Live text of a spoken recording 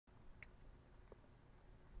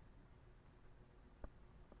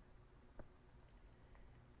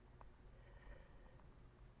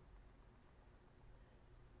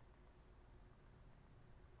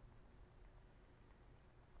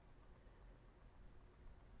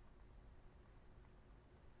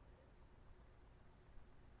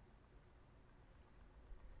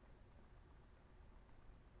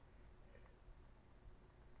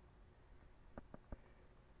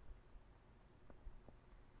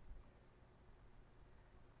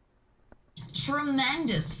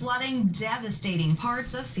Tremendous flooding devastating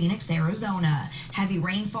parts of Phoenix, Arizona. Heavy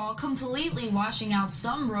rainfall completely washing out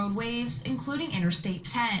some roadways, including Interstate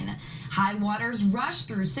 10. High waters rushed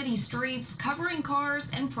through city streets, covering cars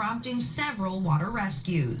and prompting several water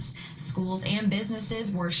rescues. Schools and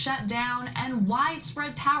businesses were shut down, and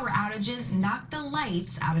widespread power outages knocked the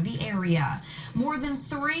lights out of the area. More than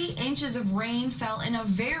 3 inches of rain fell in a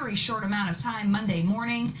very short amount of time Monday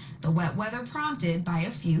morning, the wet weather prompted by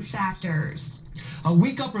a few factors. A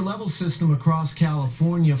weak upper level system across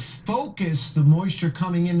California focused the moisture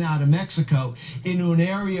coming in and out of Mexico into an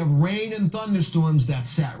area of rain and thunderstorms that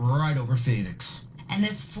sat right over Phoenix. And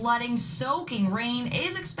this flooding, soaking rain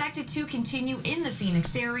is expected to continue in the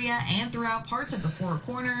Phoenix area and throughout parts of the Four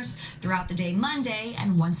Corners throughout the day Monday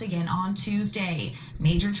and once again on Tuesday.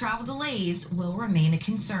 Major travel delays will remain a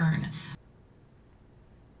concern.